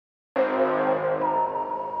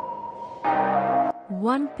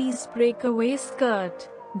One-piece breakaway skirt.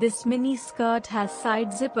 This mini skirt has side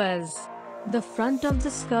zippers. The front of the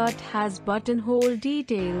skirt has buttonhole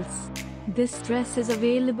details. This dress is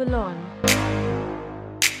available on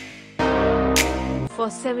for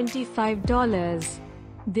 $75.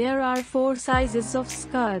 There are 4 sizes of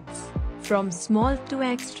skirts, from small to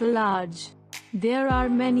extra large. There are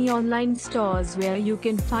many online stores where you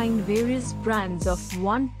can find various brands of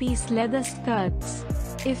one-piece leather skirts.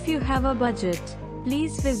 If you have a budget,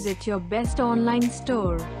 please visit your best online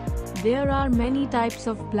store. There are many types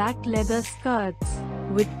of black leather skirts,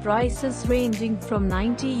 with prices ranging from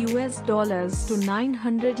 $90 to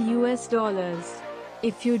 $900.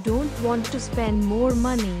 If you don't want to spend more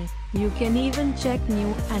money, you can even check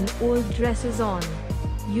new and old dresses on.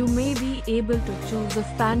 You may be able to choose a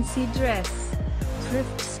fancy dress.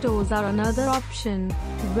 Thrift stores are another option,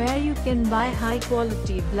 where you can buy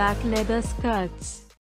high-quality black leather skirts.